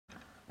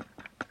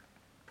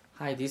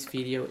Hi, this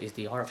video is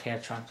the art of hair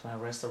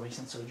transplant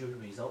restoration surgery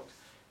result.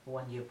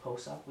 1 year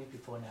post-op, week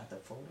before and after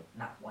photo.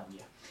 Not 1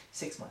 year,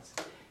 6 months.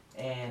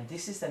 And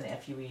this is an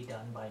FUE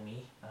done by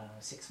me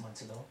 6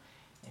 months ago.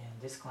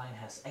 And this client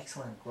has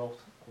excellent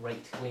growth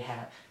rate.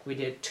 We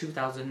did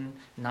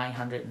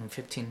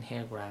 2,915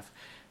 hair graft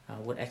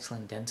with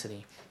excellent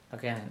density.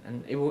 Again,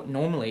 and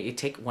normally it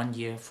take 1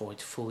 year for it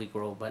to fully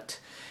grow,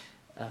 but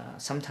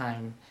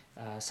sometimes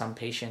some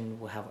patient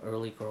will have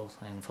early growth,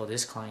 and for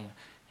this client,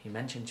 he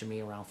mentioned to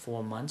me around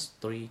 4 months,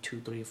 3,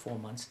 4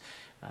 months,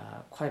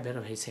 quite a bit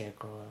of his hair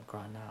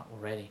grown out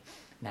already.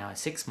 Now at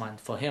 6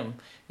 months, for him,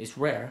 it's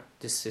rare.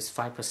 This is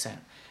 5%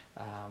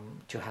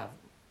 to have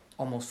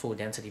almost full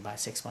density by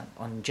 6 months.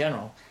 On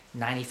general,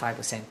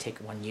 95% take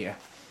 1 year.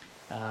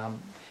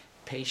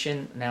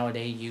 Patient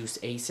nowadays use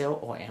ACell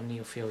or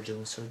amniofill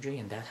during surgery,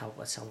 and that helps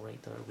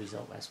accelerate the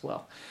result as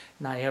well.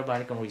 Not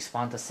everybody can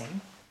respond the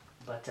same,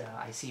 but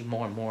I see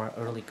more and more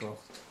early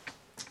growth,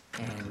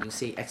 and you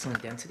see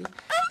excellent density.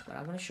 But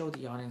I'm going to show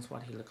the audience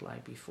what he looked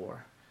like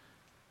before.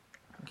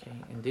 Okay,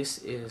 and this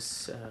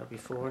is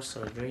before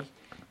surgery,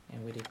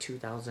 and we did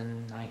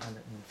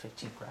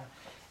 2,915 grafts,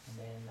 and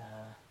then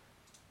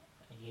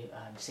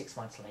 6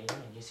 months later,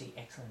 and you see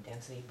excellent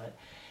density. But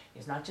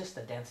it's not just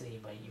the density,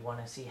 but you want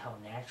to see how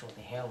natural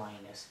the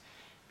hairline is,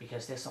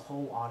 because there's a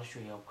whole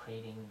artistry of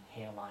creating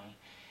hairline,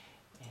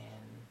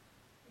 and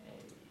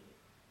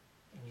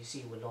you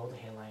see below the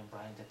hairline,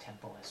 brighten the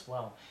temple as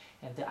well.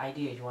 And the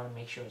idea is you want to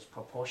make sure it's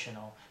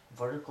proportional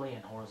vertically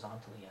and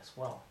horizontally as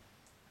well.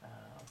 And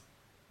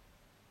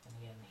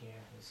again here,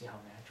 you see how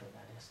natural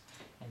that is.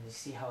 And you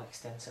see how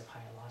extensive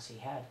hair loss he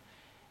had.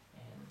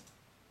 And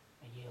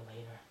a year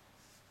later,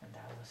 and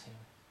that was him.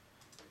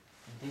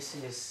 And this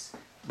is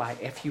by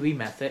FUE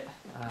method,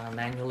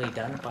 manually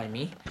done by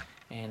me.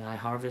 And I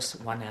harvest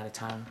one at a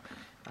time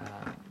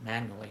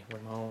manually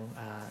with my own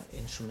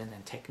instrument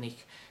and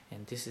technique.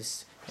 And this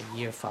is a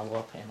year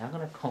follow-up, and I'm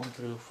going to comb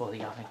through for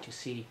the audience to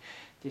see.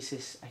 This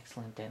is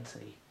excellent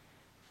density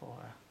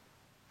for,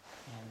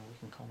 and we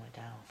can comb it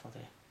down for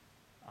the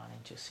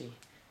audience to see.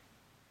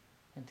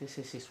 And this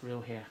is his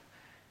real hair.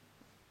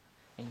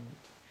 And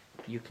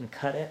you can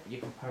cut it, you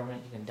can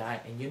permanent, you can dye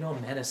it, and you know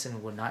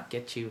medicine will not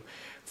get you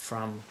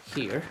from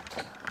here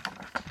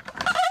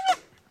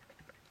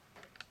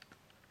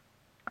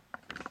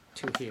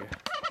to here.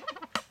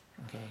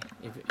 Okay,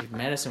 if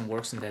medicine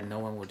works, and then no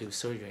one will do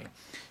surgery.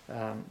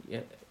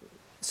 Yeah.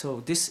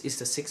 So this is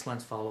the 6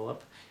 month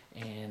follow-up,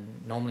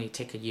 and normally it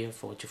take a year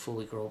for it to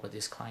fully grow, but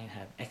this client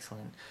had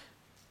excellent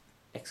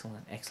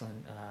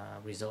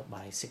result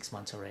by 6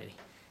 months already.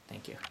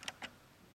 Thank you.